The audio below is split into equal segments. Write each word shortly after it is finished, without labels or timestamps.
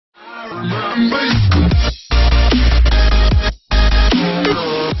Hoda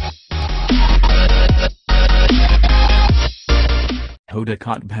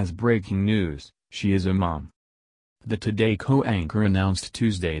Kotb has breaking news: she is a mom. The Today co-anchor announced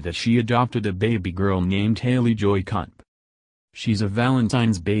Tuesday that she adopted a baby girl named Haley Joy Kotb. "She's a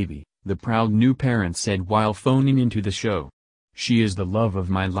Valentine's baby," the proud new parent said while phoning into the show. "She is the love of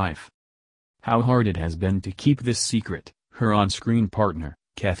my life. How hard it has been to keep this secret," her on-screen partner,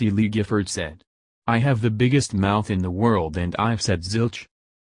 Kathie Lee Gifford, said. "I have the biggest mouth in the world and I've said zilch."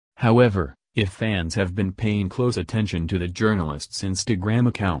 However, if fans have been paying close attention to the journalist's Instagram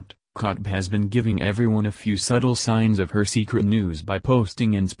account, Kotb has been giving everyone a few subtle signs of her secret news by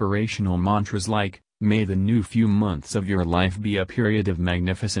posting inspirational mantras like, "May the new few months of your life be a period of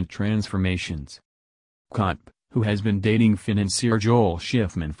magnificent transformations." Kotb, who has been dating financier Joel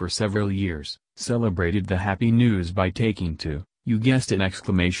Schiffman for several years, celebrated the happy news by taking to, you guessed it,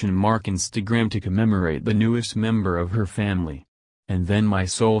 Instagram to commemorate the newest member of her family. "And then my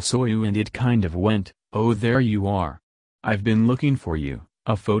soul saw you and it kind of went, oh there you are. I've been looking for you,"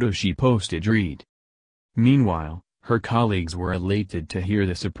 a photo she posted read. Meanwhile, her colleagues were elated to hear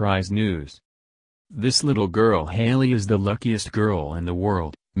the surprise news. "This little girl Haley is the luckiest girl in the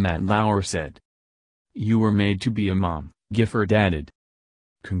world," Matt Lauer said. "You were made to be a mom," Gifford added.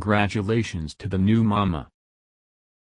 "Congratulations to the new mama."